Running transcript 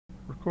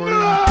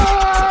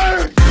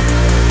recording?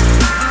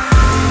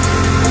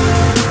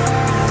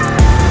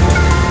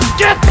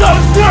 Get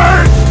those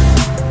nerds!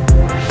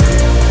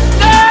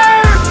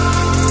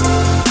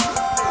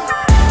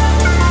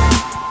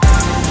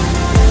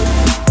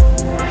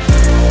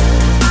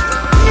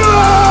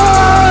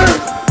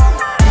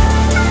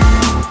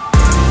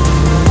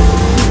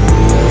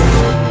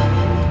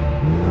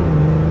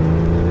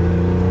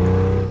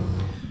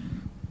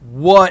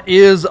 What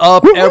is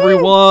up,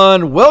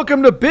 everyone?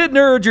 Welcome to Bid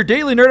Nerds, your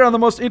daily nerd on the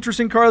most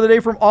interesting car of the day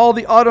from all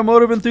the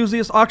automotive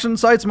enthusiast auction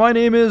sites. My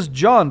name is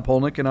John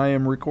Polnik, and I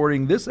am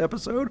recording this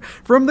episode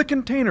from the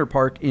Container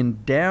Park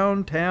in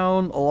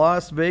downtown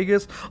Las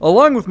Vegas,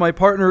 along with my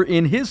partner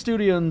in his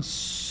studio in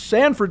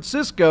San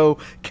Francisco,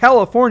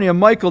 California,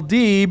 Michael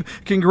Deeb.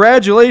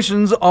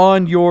 Congratulations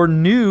on your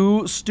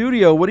new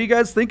studio. What do you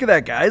guys think of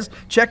that, guys?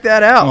 Check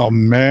that out. Oh,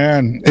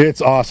 man.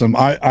 It's awesome.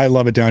 I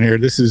love it down here.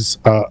 This is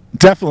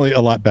definitely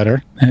a lot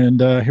better.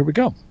 And here we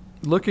go.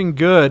 Looking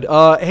good.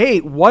 Hey,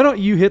 why don't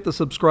you hit the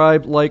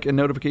subscribe, like, and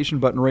notification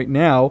button right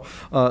now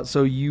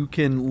so you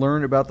can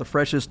learn about the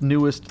freshest,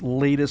 newest,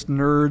 latest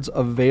nerds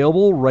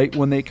available right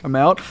when they come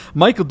out.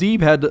 Michael Deeb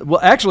had to,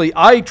 well, actually,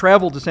 I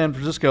traveled to San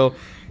Francisco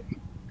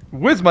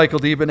with Michael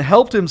Deeb and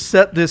helped him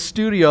set this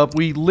studio up.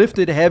 We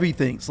lifted heavy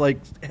things, like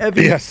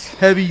heavy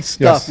stuff.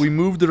 Yes. We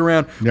moved it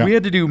around. Yeah. We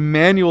had to do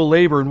manual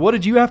labor. And what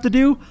did you have to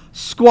do?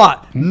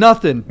 Squat.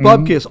 Nothing.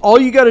 Bubkiss.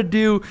 All you got to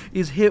do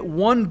is hit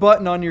one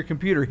button on your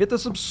computer. Hit the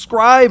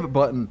subscribe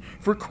button.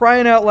 For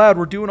crying out loud,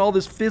 we're doing all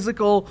this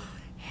physical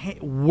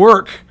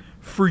work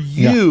for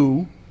you.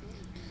 Yeah.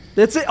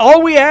 That's it.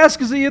 All we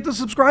ask is that you hit the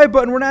subscribe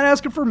button. We're not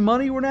asking for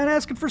money. We're not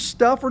asking for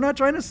stuff. We're not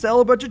trying to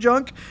sell a bunch of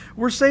junk.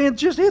 We're saying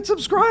just hit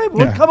subscribe.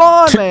 Yeah. Come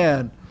on,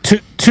 man.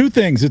 Two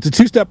things. It's a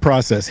two-step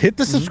process. Hit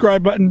the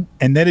subscribe button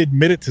and then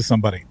admit it to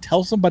somebody.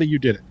 Tell somebody you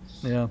did it.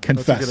 Yeah,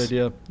 confess. That's a good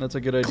idea. That's a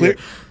good idea.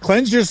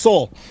 Cleanse your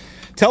soul.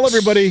 Tell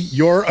everybody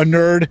you're a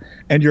nerd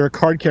and you're a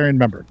card-carrying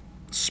member.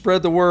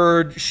 Spread the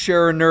word,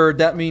 share a nerd.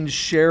 That means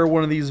share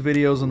one of these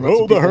videos and let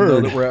some people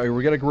know that we're out here.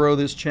 We're going to grow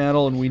this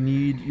channel, and we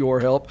need your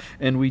help,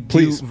 and we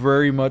do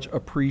very much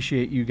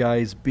appreciate you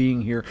guys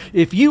being here.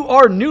 If you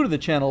are new to the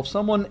channel, if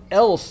someone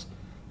else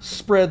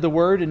spread the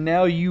word and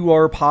now you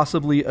are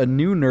possibly a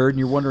new nerd and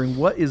you're wondering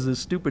what is this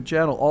stupid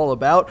channel all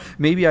about,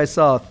 maybe I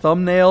saw a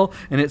thumbnail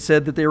and it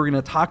said that they were going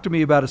to talk to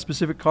me about a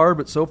specific car,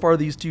 but so far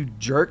these two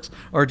jerks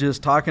are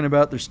just talking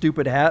about their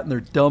stupid hat and their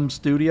dumb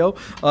studio.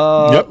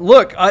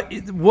 Look,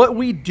 what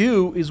we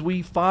do is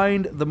we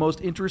find the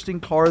most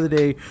interesting car of the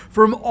day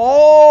from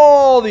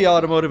all the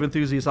automotive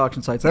enthusiast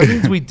auction sites. That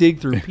means we dig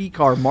through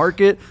P-Car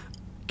Market,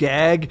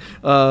 Gag.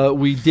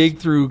 We dig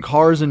through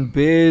Cars and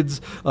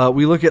Bids.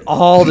 We look at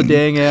all the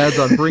dang ads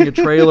on Bring a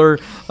Trailer.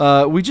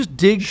 We just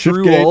dig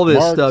through all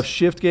this stuff.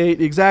 Shiftgate,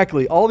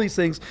 exactly. All these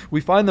things.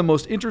 We find the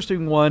most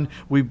interesting one.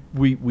 We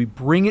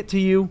bring it to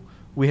you.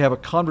 We have a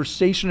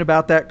conversation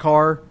about that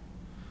car.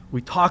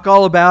 We talk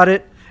all about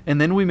it.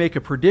 And then we make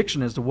a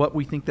prediction as to what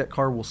we think that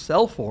car will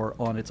sell for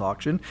on its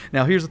auction.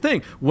 Now, here's the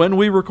thing. When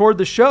we record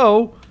the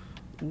show,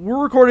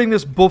 we're recording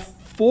this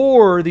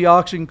before the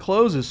auction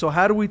closes. So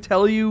how do we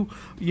tell you,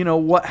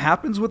 what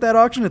happens with that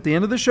auction at the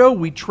end of the show?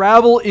 We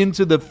travel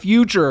into the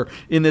future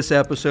in this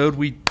episode.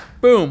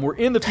 Boom, we're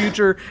in the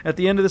future. At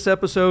the end of this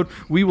episode,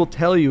 we will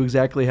tell you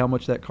exactly how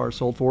much that car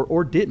sold for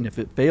or didn't, if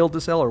it failed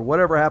to sell or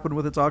whatever happened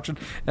with its auction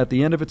at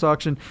the end of its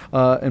auction,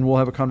 and we'll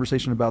have a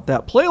conversation about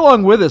that. Play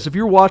along with us. If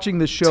you're watching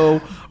this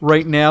show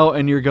right now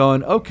and you're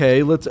going, okay,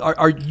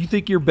 you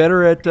think you're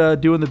better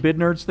at doing the Bid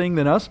Nerds thing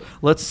than us?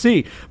 Let's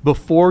see.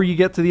 Before you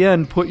get to the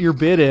end, put your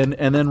bid in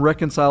and then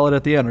reconcile it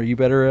at the end. Are you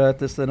better at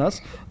this than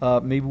us?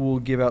 Maybe we'll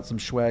give out some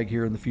swag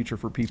here in the future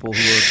for people who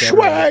are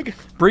better.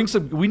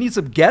 Swag! We need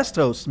some guest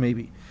hosts,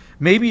 maybe.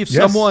 Maybe if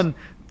someone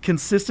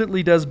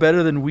consistently does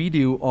better than we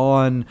do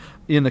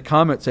in the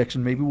comment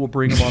section, maybe we'll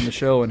bring them on the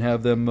show and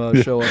have them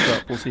show us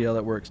up. We'll see how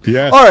that works.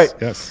 Yes. All right.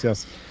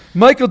 Yes.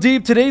 Michael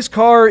Deeb, today's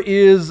car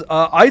is,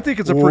 I think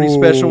it's a pretty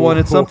special one.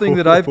 It's something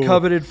that I've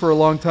coveted for a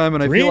long time,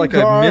 and I feel like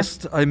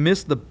I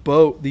missed the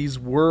boat. These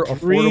were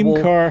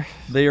affordable. Car.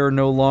 They are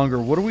no longer.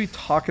 What are we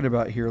talking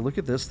about here? Look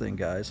at this thing,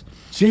 guys.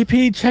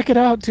 JP, check it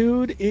out,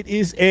 dude. It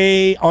is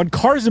on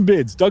Cars and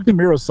Bids, Doug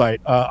DeMiro's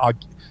site,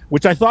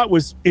 which I thought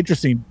was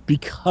interesting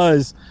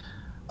because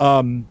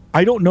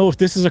I don't know if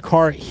this is a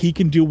car he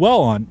can do well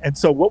on. And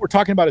so what we're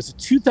talking about is a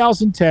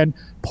 2010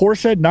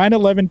 Porsche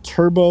 911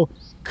 Turbo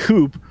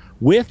Coupe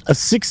with a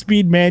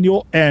 6-speed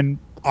manual and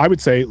I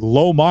would say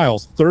low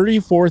miles,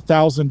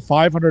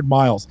 34,500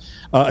 miles.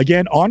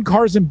 Again, on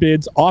Cars and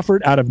Bids,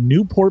 offered out of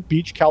Newport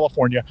Beach,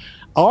 California.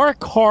 Our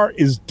car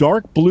is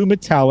dark blue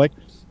metallic.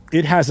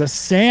 It has a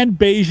sand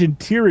beige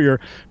interior,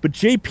 but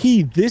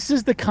JP, this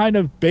is the kind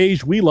of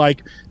beige we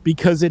like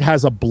because it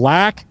has a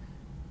black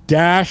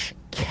dash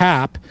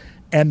cap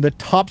and the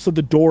tops of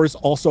the doors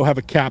also have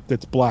a cap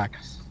that's black.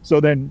 So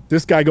then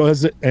this guy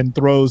goes and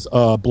throws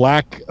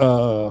black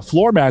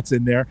floor mats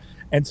in there.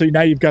 And so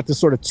now you've got this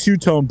sort of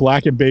two-tone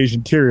black and beige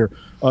interior.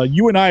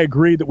 You and I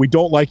agree that we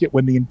don't like it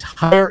when the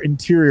entire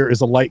interior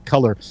is a light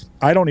color.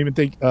 I don't even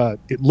think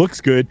it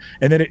looks good,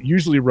 and then it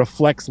usually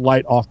reflects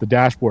light off the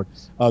dashboard.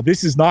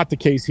 This is not the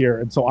case here,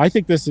 and so I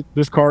think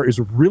this car is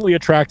really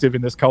attractive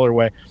in this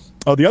colorway.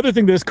 The other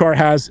thing this car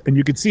has, and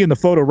you can see in the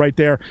photo right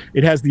there,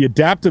 it has the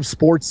adaptive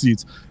sports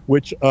seats,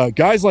 which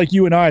guys like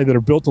you and I that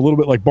are built a little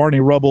bit like Barney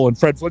Rubble and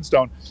Fred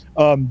Flintstone,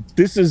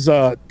 these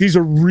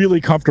are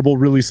really comfortable,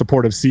 really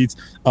supportive seats.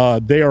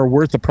 They are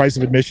worth the price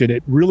of admission.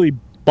 It really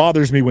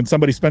bothers me when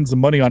somebody spends the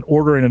money on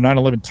ordering a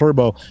 911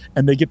 Turbo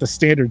and they get the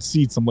standard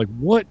seats. I'm like,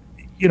 what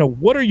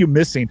are you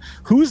missing?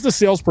 Who's the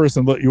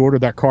salesperson that let you order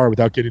that car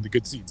without getting the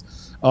good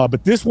seats?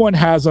 But this one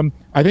has them.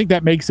 I think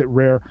that makes it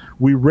rare.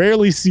 We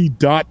rarely see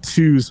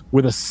 .2s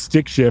with a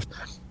stick shift.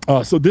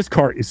 So this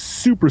car is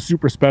super,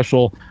 super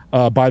special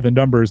by the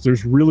numbers.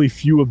 There's really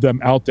few of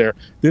them out there.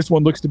 This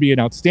one looks to be in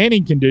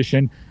outstanding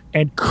condition.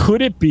 And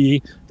could it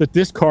be that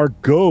this car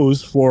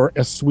goes for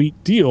a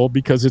sweet deal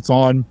because it's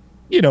on,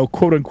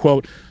 quote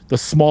unquote, the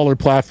smaller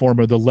platform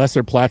or the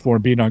lesser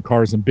platform, being on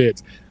Cars and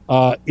Bids?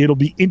 It'll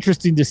be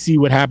interesting to see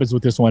what happens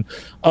with this one.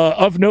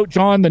 Of note,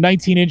 John, the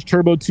 19-inch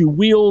Turbo 2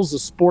 wheels, the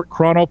Sport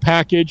Chrono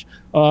package,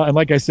 and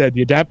like I said,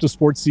 the adaptive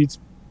sports seats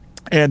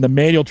and the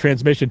manual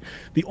transmission.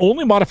 The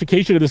only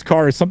modification of this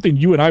car is something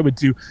you and I would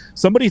do.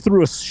 Somebody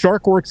threw a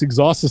Sharkworks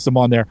exhaust system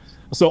on there.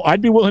 So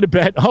I'd be willing to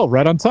bet,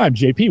 right on time,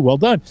 JP, well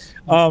done.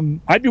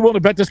 I'd be willing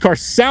to bet this car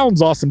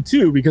sounds awesome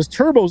too, because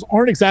turbos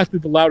aren't exactly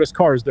the loudest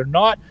cars. They're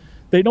not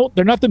the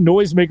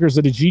noisemakers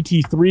that a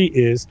GT3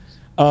 is.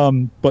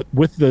 But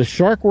with the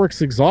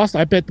Sharkworks exhaust,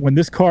 I bet when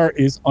this car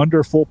is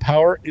under full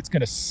power, it's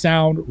going to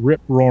sound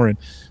rip-roaring.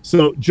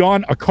 So,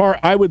 John, a car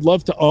I would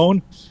love to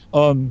own.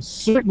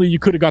 Certainly you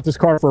could have got this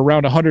car for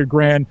around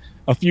 $100,000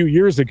 a few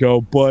years ago,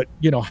 but,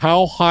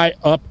 how high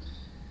up,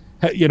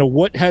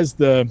 what has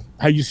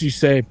how you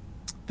say,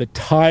 the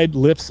tide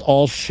lifts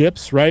all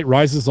ships, right?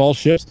 Rises all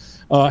ships.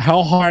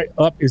 How high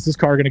up is this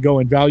car going to go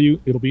in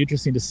value? It'll be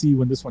interesting to see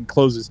when this one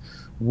closes.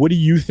 What do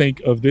you think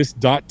of this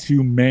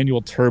 .2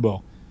 manual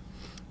turbo?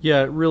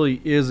 Yeah, it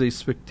really is a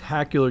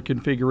spectacular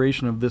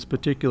configuration of this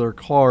particular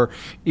car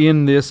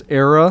in this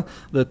era.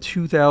 The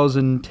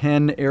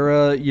 2010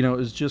 era,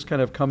 is just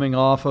kind of coming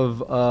off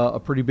of a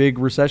pretty big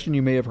recession.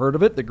 You may have heard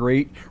of it, the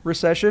Great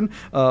Recession.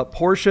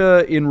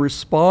 Porsche, in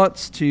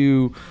response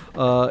to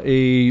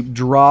a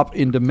drop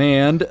in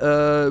demand,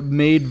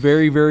 made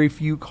very, very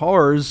few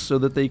cars so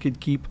that they could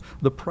keep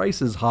the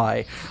prices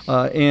high.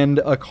 And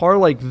a car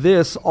like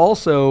this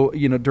also,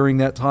 during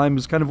that time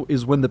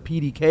is when the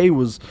PDK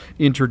was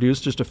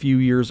introduced, just a few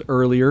years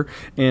earlier,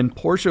 and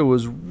Porsche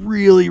was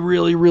really,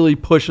 really, really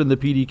pushing the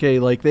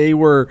PDK. Like they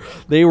were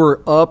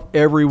up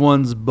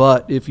everyone's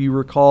butt. If you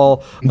recall,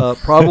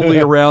 probably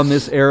around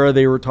this era,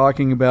 they were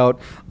talking about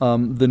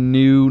the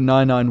new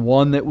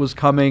 991 that was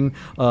coming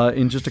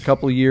in just a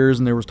couple of years,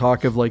 and there was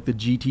talk of like the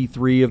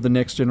GT3 of the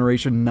next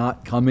generation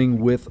not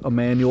coming with a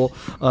manual.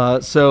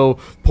 So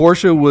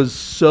Porsche was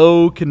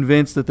so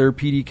convinced that their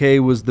PDK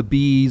was the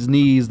bee's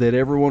knees, that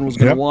everyone was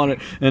going to want it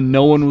and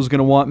no one was going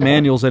to want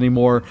manuals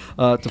anymore.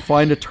 To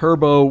find a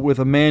turbo with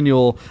a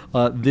manual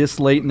this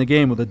late in the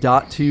game with a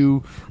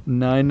 .2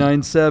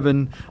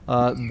 997,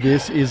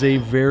 this is a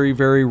very,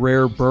 very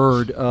rare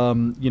bird.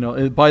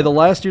 By the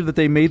last year that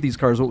they made these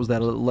cars, what was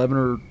that,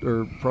 11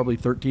 or probably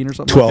 13 or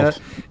something 12. like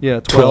that? Yeah,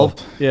 12.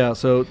 Yeah,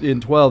 so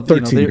in 12,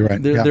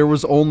 13, there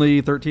was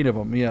only 13 of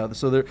them. Yeah,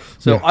 so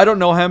I don't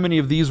know how many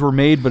of these were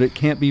made, but it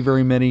can't be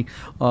very many.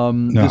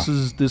 No. This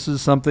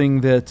is something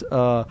that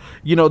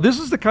this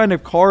is the kind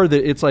of car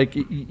that it's like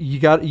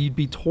you'd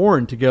be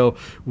torn to go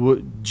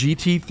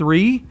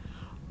GT3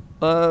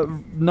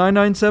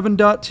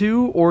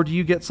 997.2, or do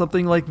you get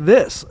something like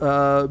this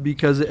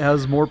because it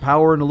has more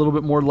power and a little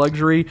bit more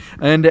luxury,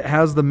 and it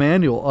has the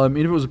manual. If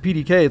it was a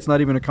PDK, it's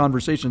not even a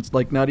conversation. It's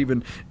like not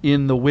even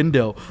in the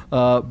window.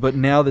 But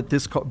now that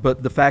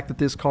the fact that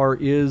this car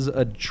is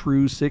a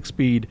true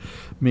 6-speed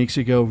makes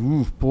you go,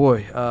 ooh,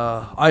 boy,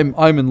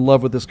 I'm in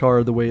love with this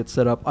car the way it's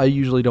set up. I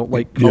usually don't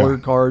like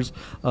colored cars,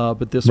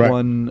 but this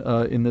one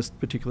in this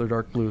particular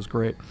dark blue is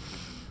great.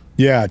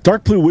 Yeah,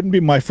 dark blue wouldn't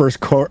be my first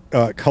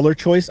color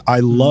choice.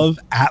 I love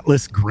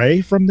Atlas gray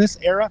from this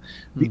era.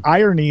 The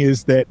irony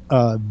is that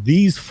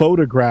these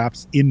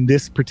photographs in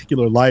this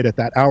particular light at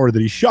that hour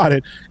that he shot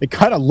it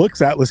kind of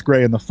looks Atlas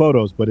gray in the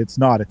photos, but it's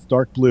not. It's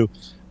dark blue.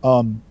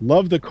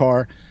 Love the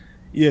car.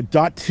 Yeah,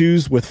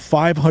 .2s with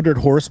 500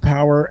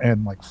 horsepower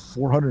and like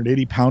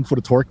 480 pound-foot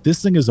of torque.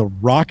 This thing is a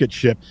rocket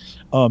ship.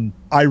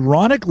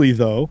 Ironically,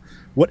 though,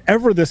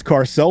 whatever this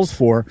car sells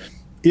for,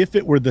 if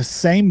it were the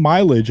same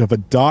mileage of a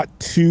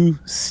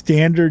 .2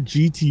 standard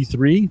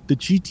GT3, the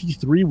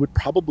GT3 would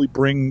probably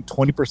bring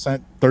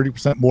 20%,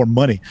 30% more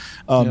money.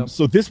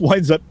 So this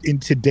winds up in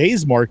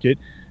today's market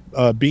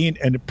being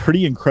a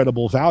pretty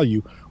incredible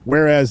value,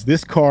 whereas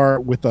this car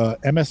with a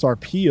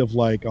MSRP of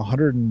like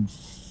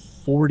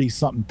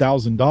 $140-something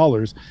thousand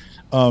was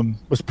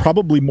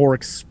probably more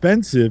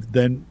expensive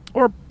than,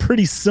 or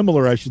pretty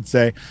similar, I should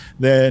say,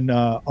 than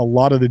a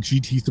lot of the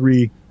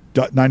GT3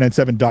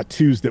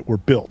 997.2s that were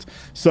built.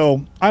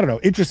 So I don't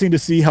know, interesting to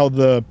see how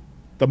the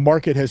the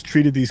market has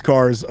treated these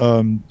cars,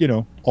 you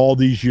know, all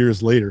these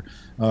years later.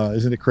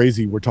 Isn't it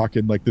crazy? We're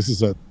talking like this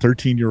is a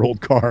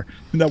 13-year-old car.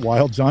 Isn't that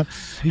wild, John?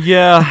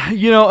 Yeah,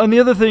 you know, and the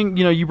other thing,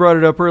 you know, you brought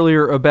it up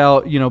earlier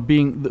about, you know,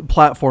 being the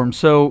platform.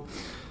 So,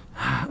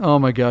 oh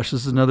my gosh,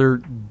 this is another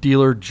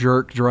dealer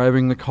jerk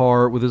driving the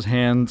car with his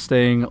hand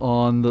staying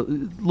on the...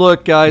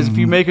 Look, guys, if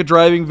you make a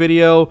driving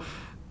video,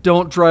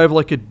 don't drive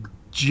like a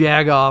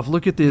jag-off.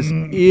 Look at this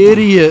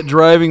idiot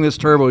driving this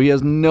turbo. He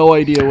has no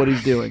idea what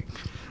he's doing.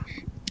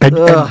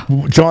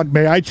 And John,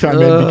 may I chime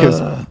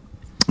in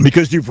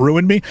because you've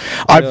ruined me?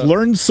 I've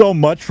learned so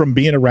much from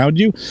being around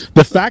you.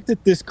 The fact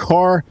that this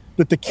car,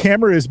 that the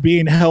camera is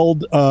being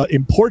held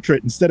in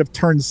portrait instead of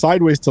turned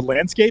sideways to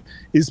landscape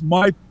is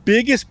my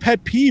biggest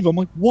pet peeve. I'm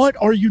like, what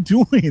are you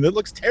doing? That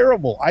looks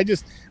terrible. I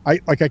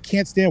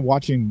can't stand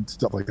watching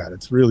stuff like that.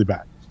 It's really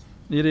bad.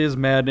 It is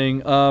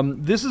maddening.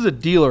 This is a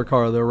dealer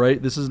car, though,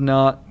 right? This is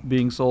not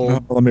being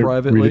sold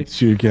privately. Read it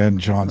to you again,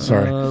 John.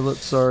 Sorry.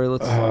 Let's.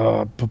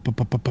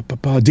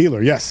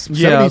 Dealer, yes.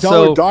 Yeah,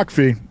 $70 dock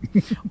fee.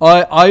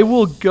 I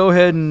will go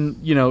ahead and,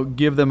 you know,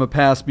 give them a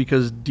pass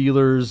because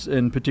dealers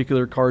and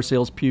particular car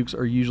sales pukes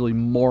are usually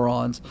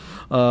morons.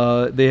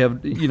 They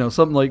have, you know,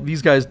 something like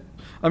these guys.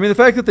 I mean, the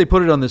fact that they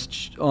put it on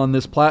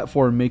this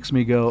platform makes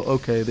me go,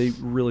 okay, they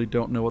really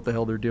don't know what the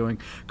hell they're doing.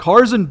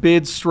 Cars and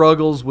Bids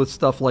struggles with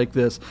stuff like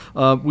this.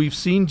 We've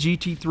seen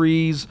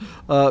GT3s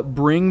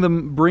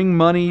bring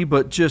money,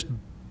 but just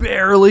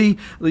barely.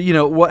 You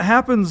know what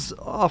happens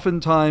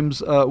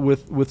oftentimes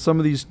with some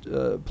of these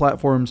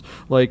platforms,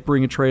 like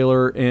Bring a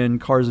Trailer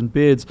and Cars and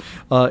Bids.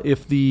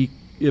 If the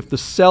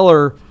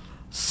seller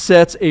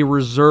sets a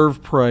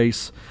reserve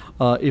price,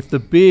 if the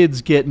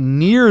bids get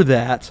near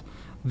that,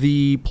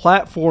 the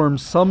platform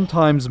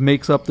sometimes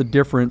makes up the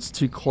difference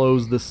to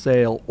close the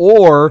sale,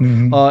 or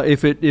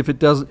if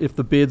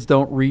the bids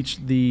don't reach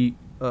the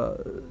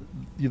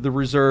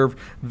reserve,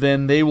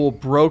 then they will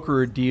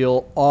broker a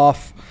deal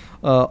off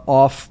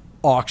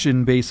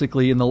auction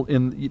basically, and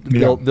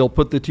they'll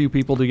put the two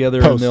people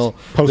together and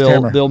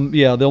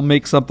they'll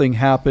make something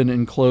happen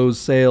and close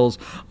sales.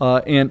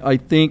 And I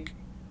think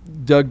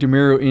Doug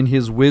DeMuro, in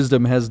his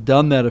wisdom, has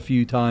done that a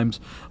few times,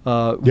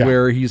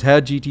 where he's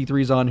had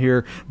GT3s on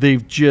here. They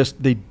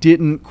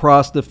didn't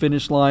cross the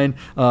finish line,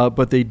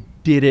 but they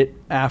did it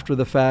after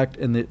the fact,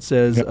 and it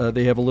says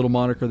they have a little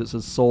moniker that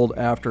says sold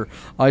after.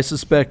 I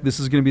suspect this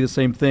is going to be the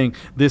same thing.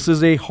 This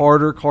is a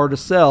harder car to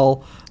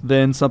sell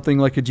than something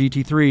like a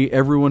GT3.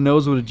 Everyone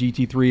knows what a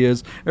GT3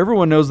 is.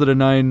 Everyone knows that a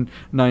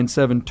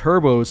 997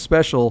 Turbo is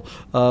special,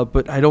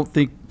 but I don't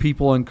think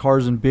people on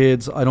Cars and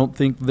Bids, I don't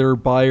think they're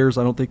buyers.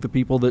 I don't think the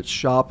people that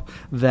shop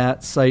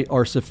that site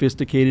are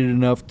sophisticated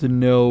enough to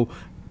know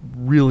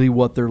really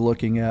what they're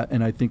looking at.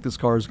 And I think this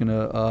car is going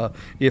to,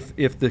 if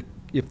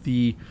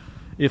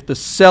the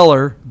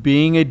seller,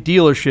 being a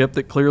dealership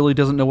that clearly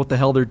doesn't know what the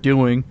hell they're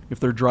doing,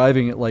 if they're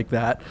driving it like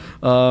that,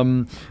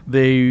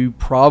 they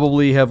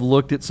probably have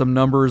looked at some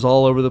numbers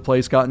all over the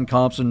place, gotten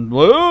comps, and,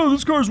 oh,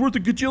 this car's worth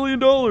 $1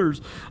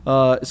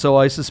 gajillion. So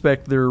I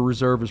suspect their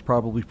reserve is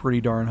probably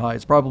pretty darn high.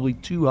 It's probably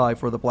too high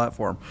for the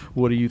platform.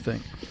 What do you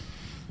think?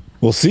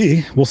 We'll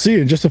see. We'll see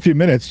in just a few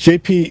minutes.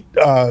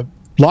 JP,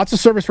 lots of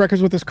service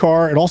records with this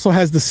car. It also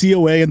has the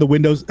COA and the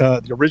Windows,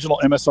 the original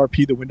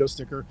MSRP, the window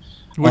sticker.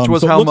 Which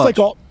was how much?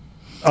 Like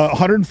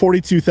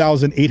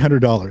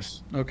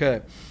 $142,800.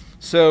 Okay.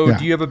 So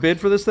do you have a bid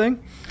for this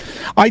thing?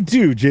 I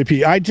do,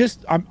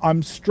 JP.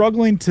 I'm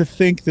struggling to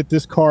think that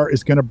this car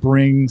is going to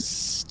bring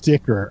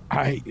sticker.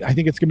 I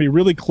think it's going to be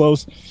really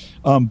close,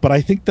 but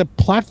I think the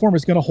platform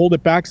is going to hold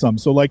it back some.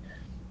 So, like,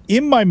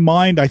 in my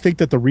mind, I think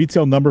that the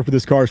retail number for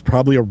this car is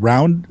probably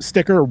around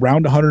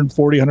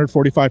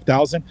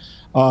 145,000.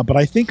 But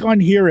I think on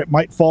here it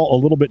might fall a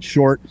little bit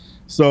short.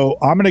 So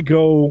I'm going to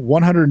go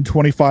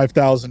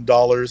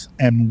 $125,000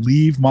 and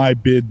leave my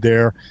bid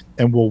there,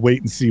 and we'll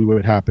wait and see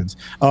what happens.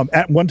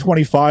 At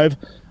 125,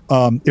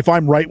 if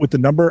I'm right with the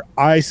number,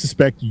 I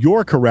suspect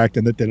you're correct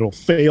and that it'll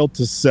fail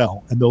to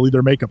sell, and they'll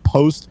either make a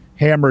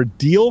post-hammer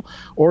deal,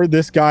 or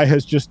this guy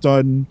has just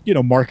done,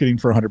 marketing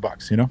for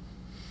 $100,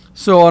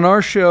 So on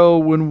our show,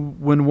 when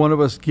one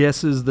of us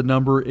guesses the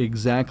number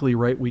exactly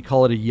right, we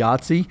call it a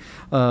Yahtzee.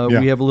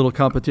 We have a little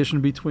competition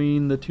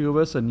between the two of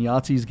us, and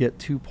Yahtzees get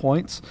 2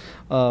 points.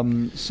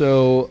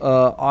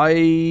 So I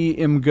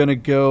am going to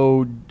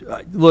go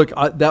look,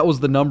 that was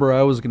the number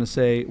I was going to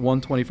say,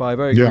 125.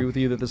 I agree with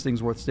you that this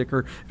thing's worth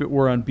sticker. If it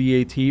were on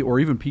BAT or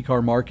even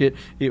PCAR Market,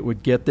 it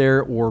would get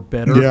there or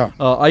better.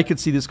 I could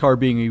see this car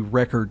being a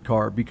record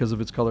car because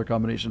of its color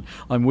combination.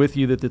 I'm with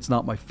you that it's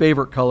not my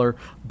favorite color,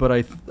 but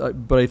I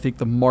think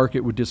the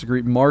market would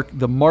disagree.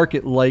 The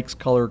market likes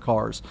color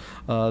cars.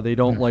 They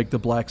don't like the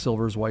black,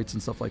 silvers, whites,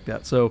 and stuff like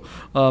that. So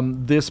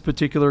this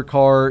particular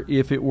car,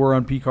 if it were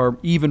on PCAR,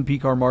 even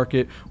PCAR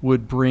Market,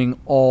 would bring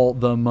all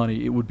the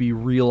money. It would be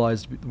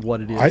realized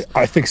what it is.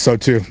 I think so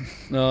too.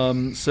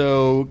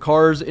 So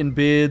Cars and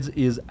Bids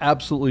is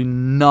absolutely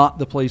not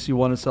the place you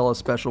want to sell a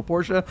special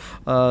Porsche.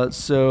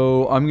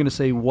 So I'm going to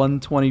say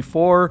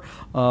 124,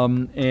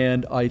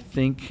 and I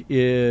think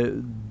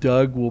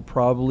Doug will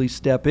probably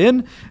step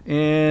in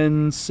and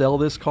and sell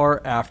this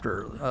car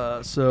after.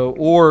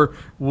 Or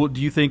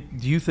do you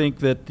think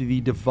that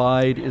the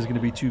divide is going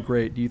to be too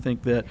great? Do you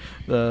think that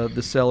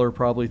the seller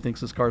probably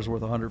thinks this car is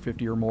worth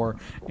 150 or more,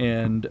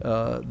 and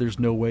there's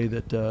no way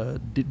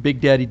that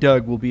Big Daddy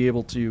Doug will be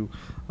able to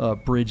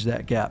bridge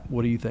that gap?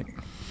 What do you think?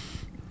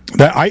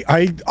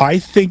 I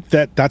think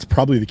that's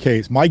probably the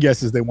case. My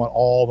guess is they want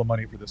all the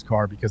money for this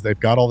car because they've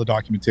got all the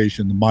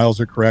documentation. The miles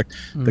are correct.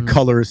 The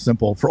color is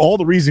simple. For all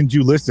the reasons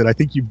you listed, I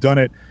think you've done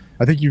it.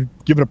 I think you've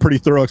given a pretty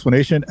thorough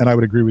explanation, and I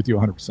would agree with you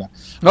 100%.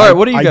 All right,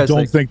 what do you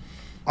guys think?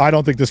 I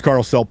don't think this car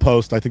will sell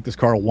post. I think this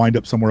car will wind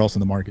up somewhere else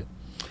in the market.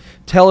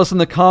 Tell us in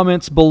the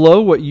comments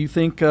below what you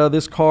think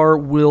this car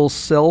will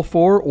sell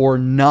for, or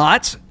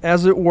not,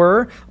 as it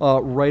were,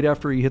 right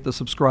after you hit the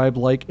subscribe,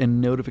 like, and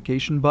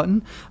notification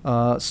button.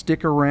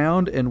 Stick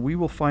around, and we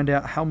will find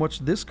out how much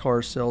this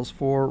car sells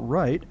for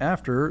right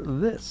after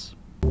this.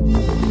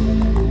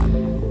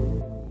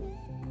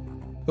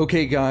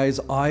 Okay, guys,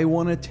 I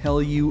want to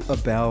tell you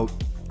about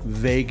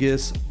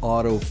Vegas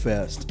Auto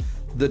Fest.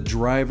 The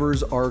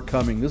drivers are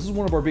coming. This is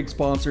one of our big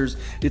sponsors.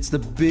 It's the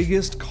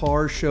biggest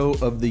car show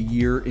of the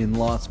year in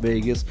Las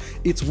Vegas.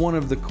 It's one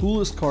of the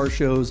coolest car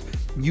shows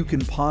you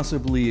can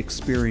possibly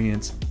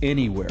experience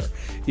anywhere.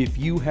 If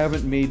you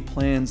haven't made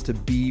plans to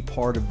be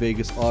part of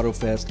Vegas Auto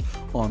Fest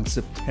on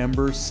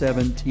September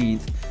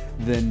 17th,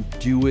 then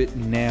do it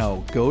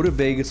now. Go to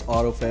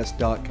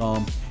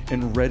vegasautofest.com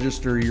and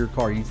register your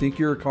car. You think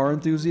you're a car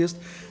enthusiast?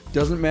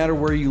 Doesn't matter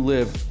where you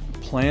live.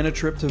 Plan a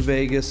trip to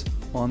Vegas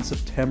on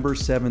September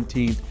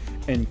 17th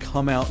and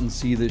come out and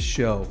see this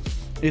show.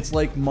 It's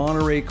like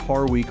Monterey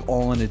Car Week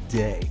all in a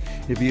day.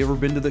 Have you ever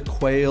been to the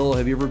Quail?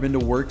 Have you ever been to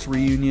Works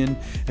Reunion?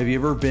 Have you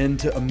ever been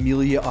to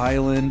Amelia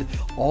Island?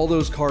 All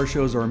those car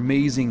shows are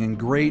amazing and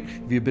great.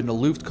 Have you been to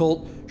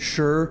Luftkult?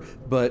 Sure,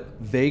 but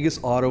Vegas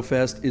Auto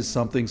Fest is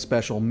something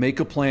special. Make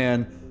a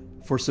plan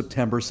for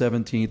September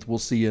 17th. We'll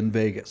see you in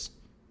Vegas.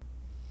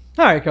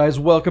 All right, guys,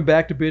 welcome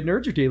back to Bid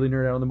Nerds, your daily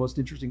nerd out on the most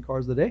interesting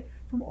cars of the day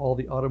from all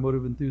the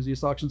automotive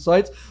enthusiast auction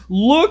sites.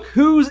 Look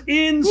who's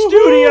in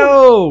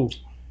studio!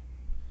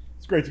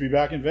 It's great to be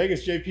back in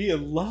Vegas, JP. I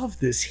love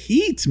this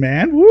heat,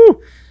 man.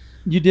 Woo!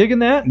 You digging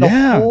that? The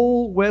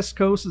whole West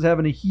Coast is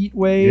having a heat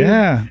wave.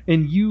 Yeah.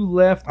 And you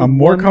left the I'm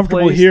more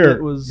comfortable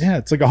here. Yeah,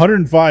 it's like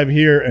 105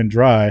 here and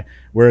dry,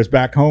 whereas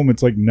back home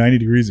it's like 90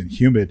 degrees and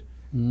humid.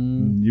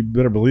 You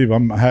better believe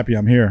I'm happy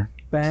I'm here.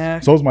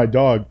 So is my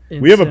dog.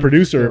 We have a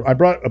producer. I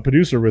brought a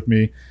producer with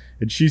me,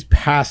 and she's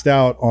passed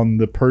out on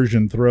the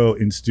Persian throw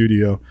in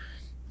studio.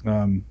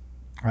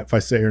 If I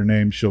say her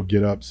name, she'll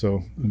get up,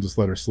 so I'll just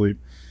let her sleep.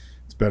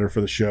 It's better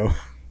for the show.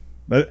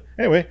 But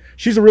anyway,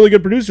 she's a really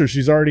good producer.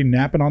 She's already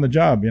napping on the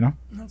job, you know?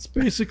 That's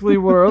basically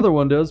what our other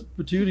one does.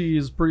 Patootie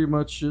is pretty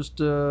much just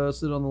sit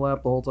on the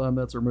lap the whole time.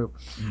 That's her move.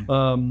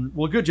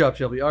 Well, good job,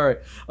 Shelby. All right.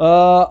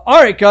 All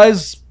right,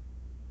 guys.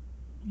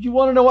 You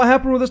want to know what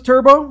happened with this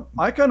turbo?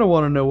 I kind of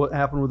want to know what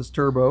happened with this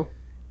turbo.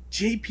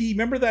 JP,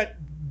 remember that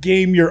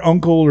game your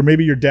uncle or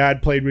maybe your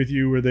dad played with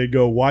you where they'd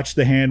go, watch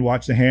the hand,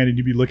 and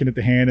you'd be looking at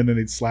the hand, and then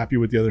they'd slap you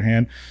with the other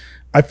hand?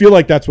 I feel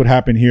like that's what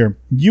happened here.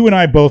 You and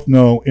I both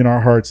know in our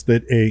hearts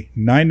that a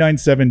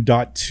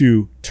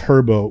 997.2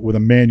 turbo with a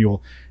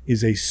manual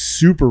is a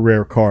super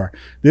rare car.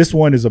 This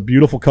one is a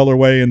beautiful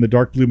colorway in the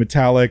dark blue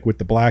metallic with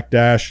the black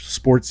dash,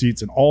 sport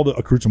seats, and all the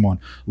accoutrement.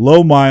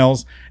 Low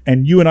miles,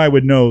 and you and I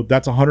would know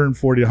that's a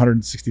 $140,000 to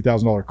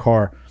 $160,000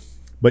 car.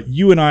 But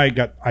you and I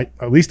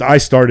at least I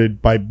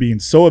started by being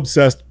so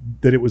obsessed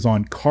that it was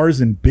on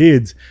Cars and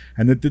Bids,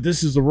 and that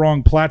this is the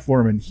wrong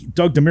platform, and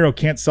Doug DeMuro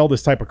can't sell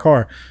this type of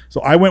car. So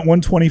I went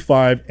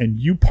 125, and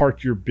you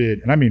parked your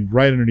bid, and I mean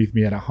right underneath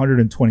me at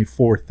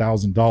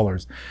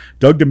 $124,000.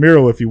 Doug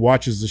DeMuro, if he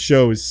watches the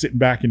show, is sitting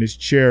back in his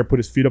chair, put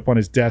his feet up on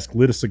his desk,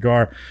 lit a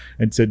cigar,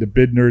 and said, "The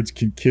Bid Nerds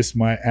can kiss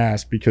my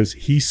ass," because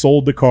he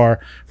sold the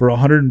car for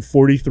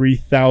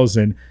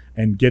 $143,000.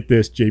 And get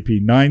this,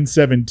 JP,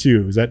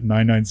 972, is that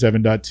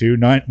 997.2?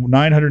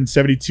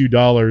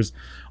 $972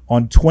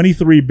 on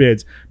 23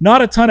 bids.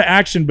 Not a ton of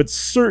action, but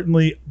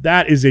certainly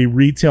that is a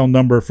retail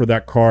number for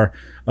that car.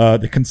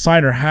 The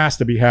consignor has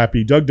to be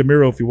happy. Doug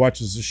DeMuro, if he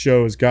watches the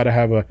show, has got to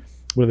have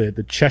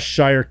the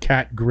Cheshire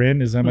cat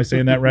grin. Am I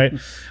saying that right?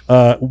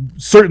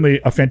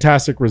 Certainly a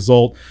fantastic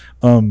result.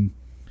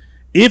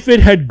 If it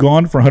had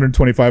gone for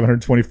 125,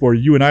 124,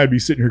 you and I would be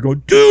sitting here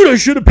going, dude, I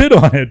should have bid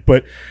on it.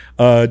 But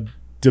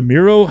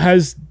DeMuro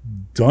has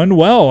done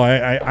well.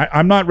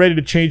 I'm not ready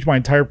to change my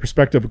entire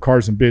perspective of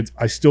Cars and Bids.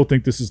 I still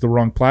think this is the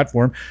wrong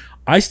platform.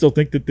 I still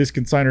think that this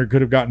consignor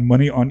could have gotten more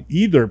money on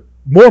either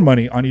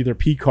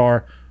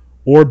PCAR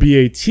or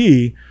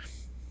BAT.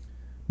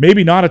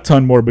 Maybe not a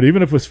ton more, but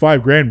even if it was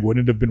 $5,000,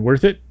 wouldn't it have been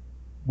worth it?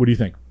 What do you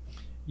think?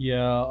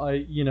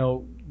 Yeah,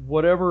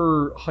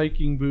 whatever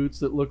hiking boots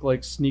that look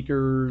like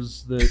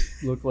sneakers that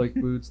look like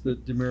boots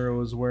that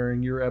DeMuro is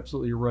wearing, you're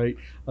absolutely right.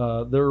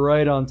 They're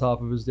right on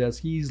top of his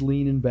desk. He's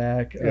leaning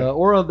back,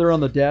 or they're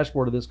on the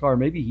dashboard of this car.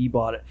 Maybe he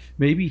bought it.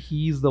 Maybe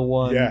he's the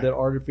one that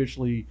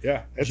artificially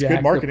that's jacked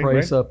good marketing, the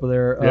price right? up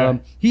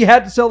there. He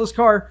had to sell this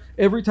car.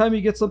 Every time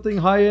you get something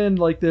high end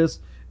like this,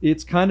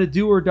 it's kind of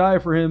do or die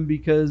for him,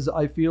 because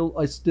I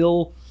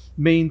still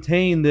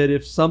maintain that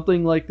if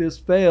something like this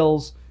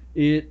fails,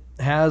 it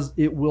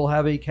will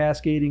have a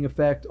cascading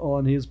effect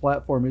on his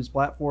platform. His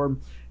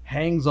platform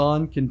hangs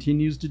on,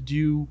 continues to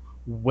do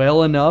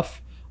well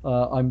enough.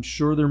 I'm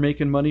sure they're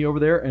making money over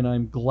there, and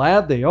I'm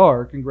glad they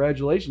are.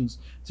 Congratulations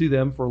to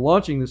them for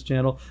launching this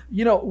channel.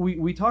 You know,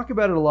 we talk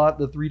about it a lot,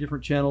 the 3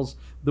 different channels.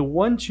 The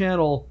one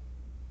channel,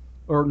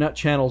 or not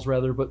channels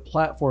rather, but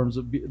platforms,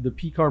 the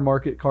P-Car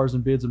Market, Cars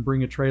and Bids, and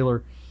Bring a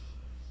Trailer.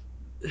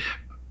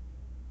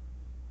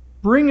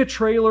 Bring a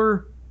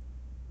Trailer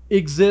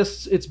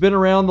exists. It's been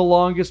around the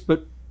longest,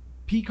 but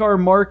P-Car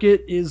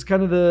Market is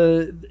kind of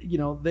the, you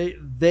know,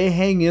 they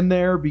hang in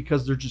there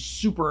because they're just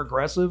super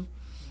aggressive.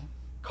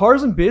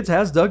 Cars and Bids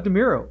has Doug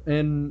DeMuro,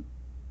 and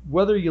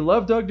whether you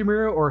love Doug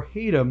DeMuro or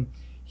hate him,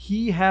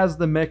 he has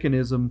the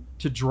mechanism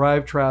to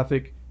drive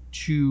traffic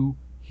to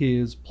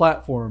his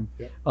platform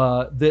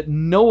that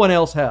no one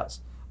else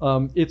has.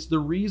 It's the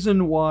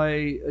reason why,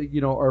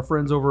 you know, our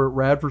friends over at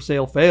Rad for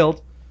Sale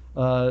failed.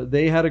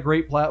 They had a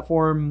great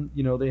platform.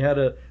 You know, they had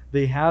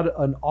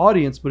an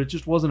audience, but it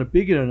just wasn't a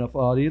big enough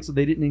audience, and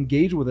they didn't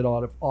engage with it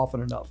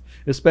often enough,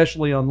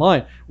 especially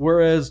online.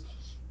 Whereas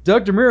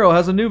Doug DeMuro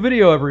has a new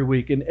video every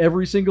week, and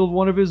every single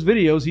one of his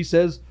videos, he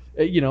says,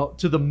 you know,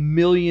 to the 1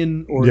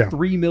 million or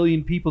 3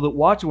 million people that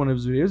watch one of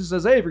his videos, he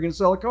says, hey, if you're going to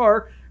sell a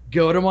car,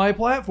 go to my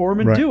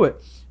platform and do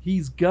it.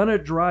 He's going to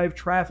drive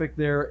traffic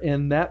there,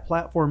 and that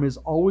platform is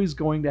always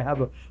going to have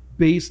a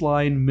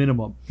baseline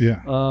minimum.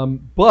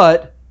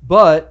 But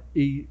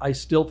I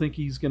still think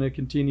he's going to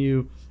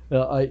continue.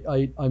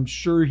 I'm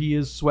sure he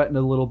is sweating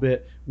a little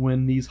bit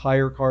when these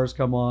higher cars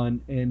come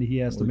on, and he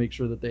has to make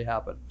sure that they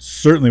happen.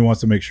 Certainly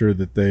wants to make sure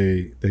that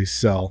they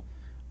sell.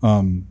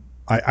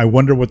 I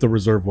wonder what the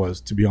reserve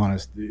was, to be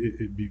honest.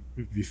 It'd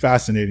be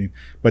fascinating.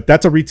 But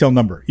that's a retail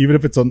number. Even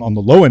if it's on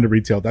the low end of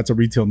retail, that's a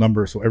retail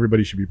number, so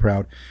everybody should be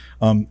proud.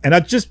 And I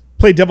just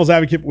play devil's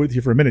advocate with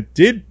you for a minute.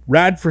 Did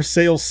Rad for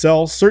Sale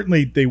sell?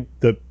 Certainly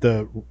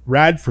the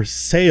Rad for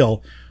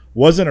Sale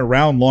wasn't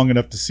around long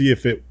enough to see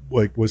if it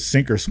was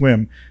sink or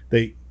swim.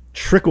 They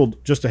trickled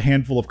just a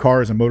handful of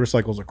cars and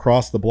motorcycles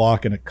across the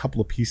block and a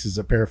couple of pieces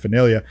of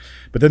paraphernalia,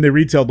 but then they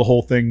retailed the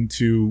whole thing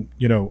to,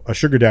 you know, a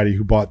sugar daddy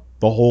who bought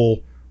the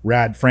whole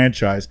Rad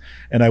franchise.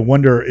 And I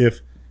wonder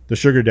if the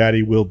sugar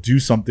daddy will do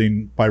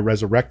something by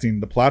resurrecting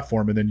the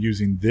platform and then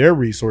using their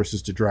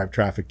resources to drive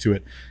traffic to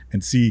it,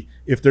 and see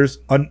if there's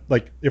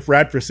if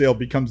Rad for Sale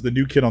becomes the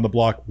new kid on the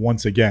block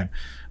once again.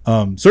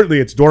 Certainly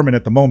it's dormant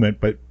at the moment,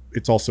 but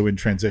it's also in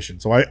transition.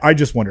 So I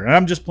just wonder, and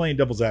I'm just playing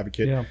devil's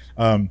advocate.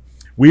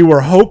 We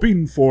were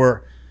hoping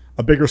for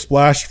a bigger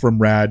splash from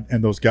Rad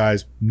and those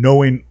guys,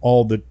 knowing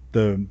all the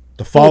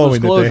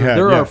following that they had.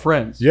 They're our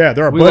friends. Yeah,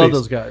 they're our buddies. We love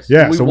those guys.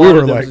 Yeah, so we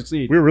were like,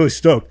 we were really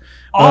stoked.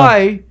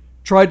 I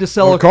tried to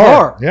sell a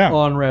car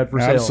on Rad for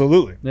Sale.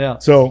 Absolutely. Yeah.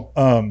 So,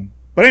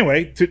 but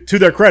anyway, to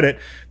their credit,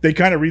 they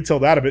kind of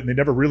retailed out of it, and they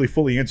never really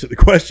fully answered the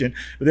question,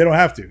 but they don't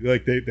have to.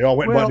 Like they all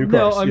went and bought new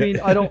cars. No, I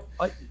mean,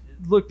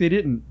 look, they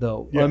didn't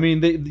though. I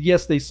mean,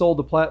 they sold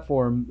the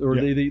platform, or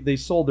they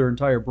sold their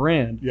entire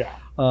brand.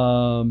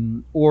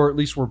 Or at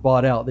least were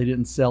bought out. They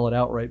didn't sell it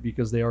outright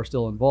because they are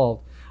still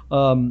involved.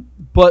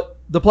 But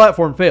the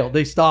platform failed.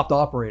 They stopped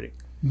operating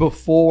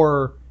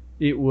before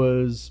it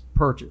was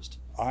purchased.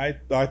 I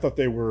thought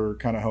they were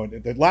kind of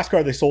honed. The last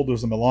car they sold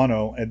was a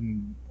Milano,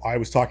 and I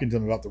was talking to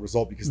them about the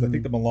result because I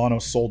think the Milano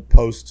sold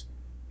post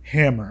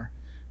Hammer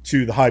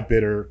to the high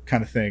bidder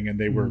kind of thing, and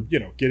they were you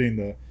know,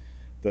 getting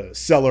the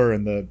seller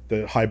and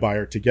the high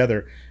buyer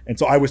together. And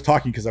so I was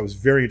talking because I was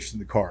very interested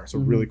in the car. It's a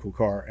really cool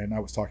car, and I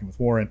was talking with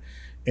Warren,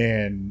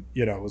 and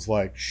you know, it was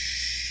like,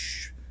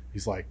 shh.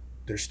 He's like,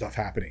 there's stuff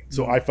happening.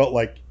 So I felt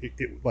like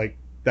it like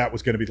that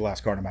was going to be the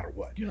last car no matter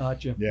what.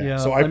 Gotcha. Yeah.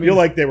 So I feel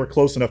like they were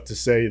close enough to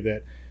say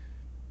that,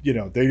 you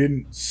know, they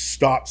didn't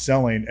stop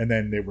selling and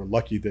then they were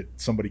lucky that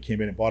somebody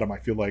came in and bought them. I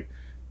feel like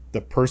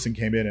the person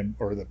came in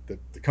or the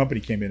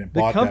company came in and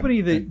bought them.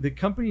 The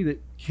company that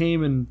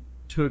came and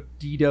took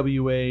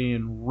DWA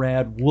and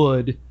Rad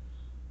Wood.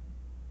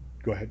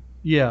 Go ahead.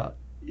 Yeah.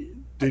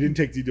 They didn't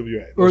take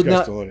DWA. Those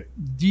guys still own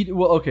it.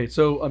 Well, okay,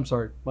 so I'm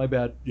sorry, my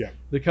bad. Yeah.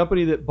 The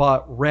company that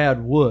bought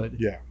Rad Wood.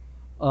 Yeah.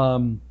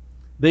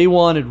 They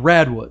wanted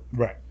Rad Wood.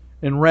 Right.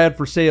 And Rad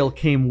for Sale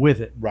came with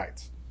it.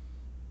 Right.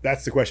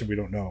 That's the question we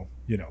don't know.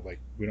 You know, like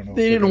we don't know.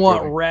 They didn't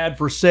want Rad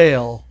for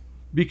Sale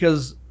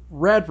because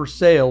Rad for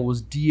Sale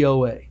was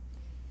DOA.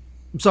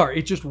 I'm sorry,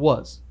 it just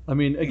was. I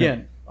mean,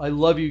 again, I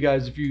love you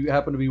guys if you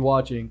happen to be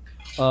watching.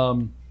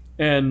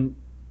 And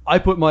I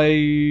put my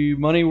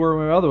money where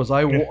my mouth was.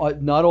 I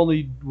not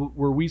only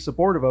were we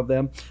supportive of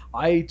them,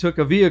 I took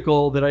a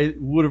vehicle that I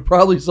would have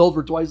probably sold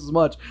for twice as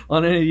much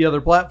on any of the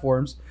other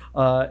platforms,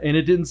 and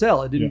it didn't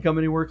sell. It didn't come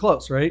anywhere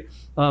close, right?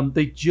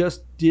 They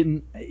just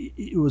didn't.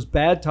 It was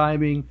bad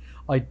timing.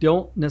 I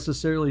don't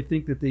necessarily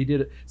think that they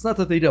did it. It's not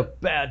that they did a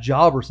bad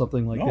job or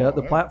something like that.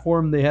 The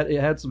platform, it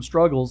had some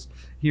struggles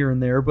here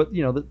and there, but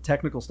you know, the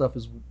technical stuff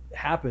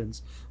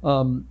happens.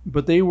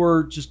 But they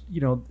were just, you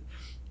know,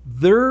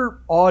 their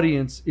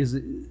audience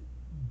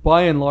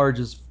by and large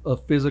is a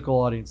physical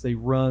audience. They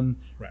run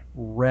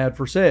Rad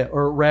for Sale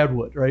or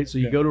Radwood, right? So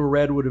you go to a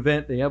Radwood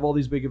event, they have all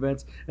these big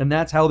events, and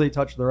that's how they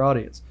touch their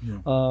audience.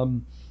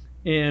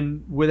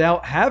 And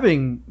without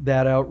having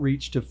that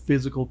outreach to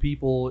physical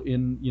people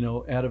in, you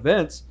know, at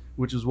events,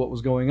 which is what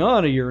was going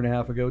on a year and a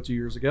half ago, 2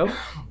 years ago,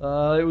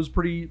 it was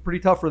pretty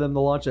tough for them to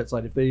launch that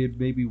site. If they had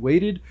maybe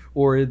waited,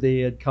 or they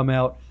had come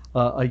out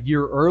a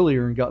year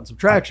earlier and gotten some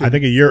traction. I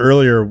think a year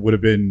earlier would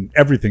have been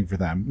everything for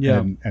them.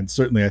 And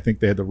certainly I think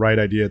they had the right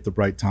idea at the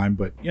right time,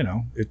 but you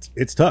know,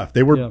 it's tough.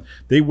 They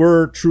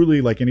were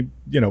truly like any,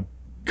 you know,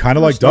 kind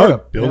of like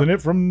Doug, building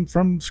it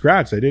from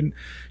scratch. They didn't,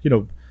 you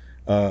know,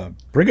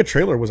 Bring a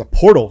Trailer was a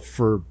portal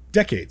for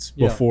decades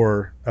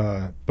before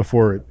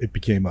it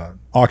became an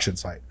auction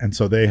site. And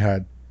so they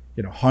had,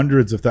 you know,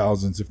 hundreds of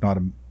thousands, if not,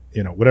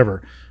 you know,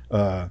 whatever,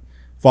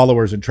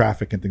 followers and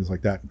traffic and things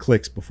like that, and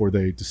clicks before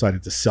they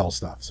decided to sell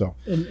stuff. So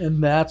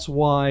and that's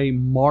why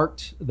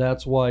Marked,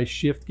 that's why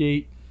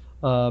Shiftgate,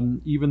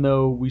 even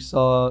though we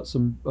saw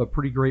a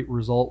pretty great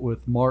result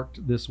with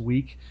Marked this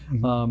week,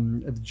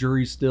 the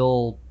jury's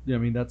still, I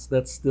mean,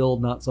 that's still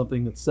not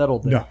something that's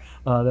settled there.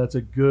 That's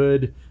a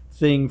good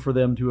thing for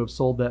them to have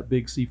sold that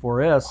big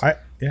C4S. I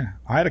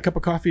had a cup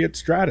of coffee at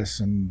Stratus,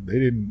 and they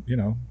didn't, you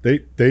know,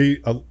 they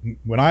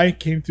when I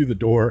came through the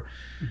door,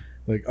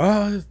 like,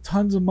 oh, there's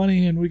tons of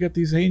money, and we got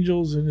these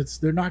angels, and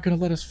they're not going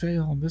to let us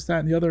fail, and this, that,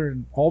 and the other,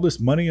 and all this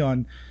money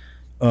on,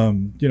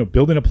 you know,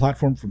 building a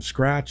platform from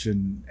scratch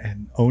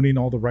and owning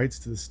all the rights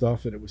to the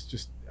stuff, and it was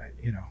just,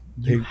 you know,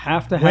 you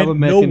have to have a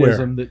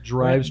mechanism that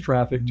drives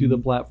traffic to the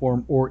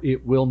platform, or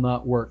it will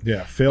not work.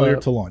 Failure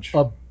to launch.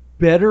 A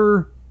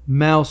better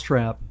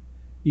mousetrap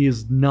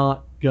is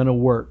not going to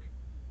work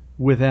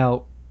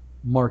without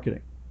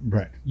marketing.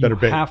 Right. You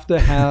have to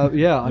have,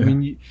 I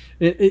mean,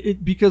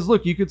 because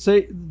look, you could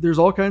say there's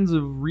all kinds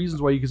of reasons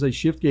why you could say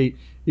Shiftgate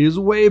is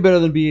way better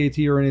than BAT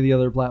or any of the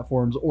other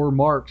platforms, or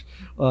Marked,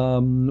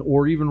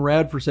 or even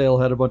Rad for Sale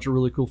had a bunch of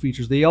really cool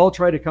features. They all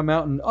try to come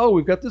out and, oh,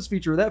 we've got this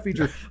feature or that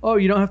feature. Oh,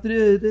 you don't have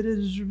to do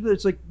it.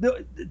 It's like,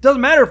 it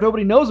doesn't matter if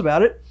nobody knows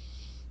about it.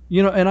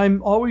 You know, and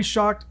I'm always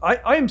shocked.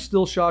 I am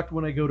still shocked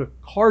when I go to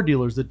car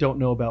dealers that don't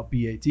know about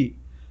BAT.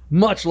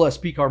 Much less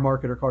P-Car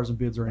Market or Cars and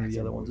Bids or any of the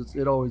other ones.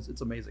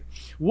 It's amazing.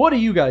 What do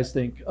you guys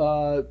think?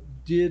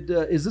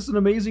 Is this an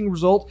amazing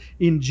result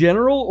in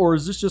general, or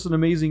is this just an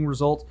amazing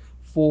result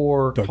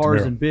for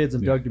Cars and Bids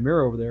and Doug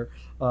DeMuro over there?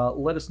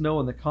 Let us know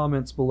in the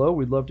comments below.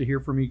 We'd love to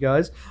hear from you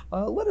guys.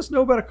 Let us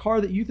know about a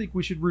car that you think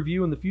we should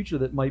review in the future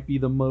that might be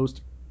the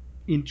most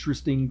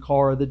interesting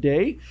car of the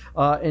day,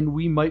 and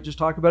we might just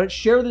talk about it.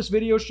 Share this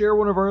video, share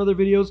one of our other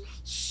videos,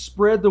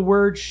 spread the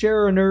word,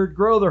 share a nerd,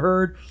 grow the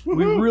herd.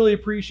 We really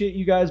appreciate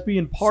you guys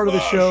being part of the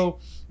show.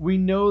 We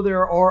know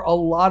there are a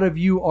lot of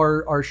you.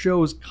 Our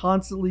show is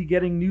constantly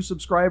getting new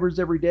subscribers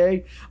every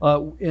day,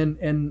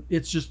 and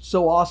it's just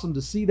so awesome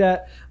to see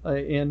that.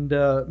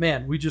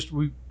 Man, we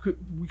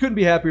couldn't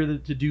be happier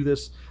to do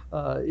this.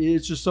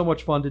 It's just so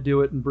much fun to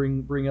do it and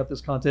bring up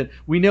this content.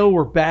 We know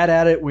we're bad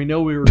at it. We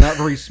know we were not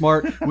very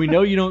smart. We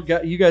know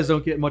you guys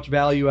don't get much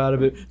value out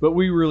of it, but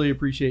we really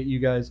appreciate you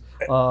guys.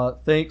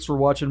 Thanks for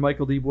watching.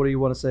 Michael Deeb, what do you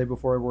want to say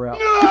before we're out?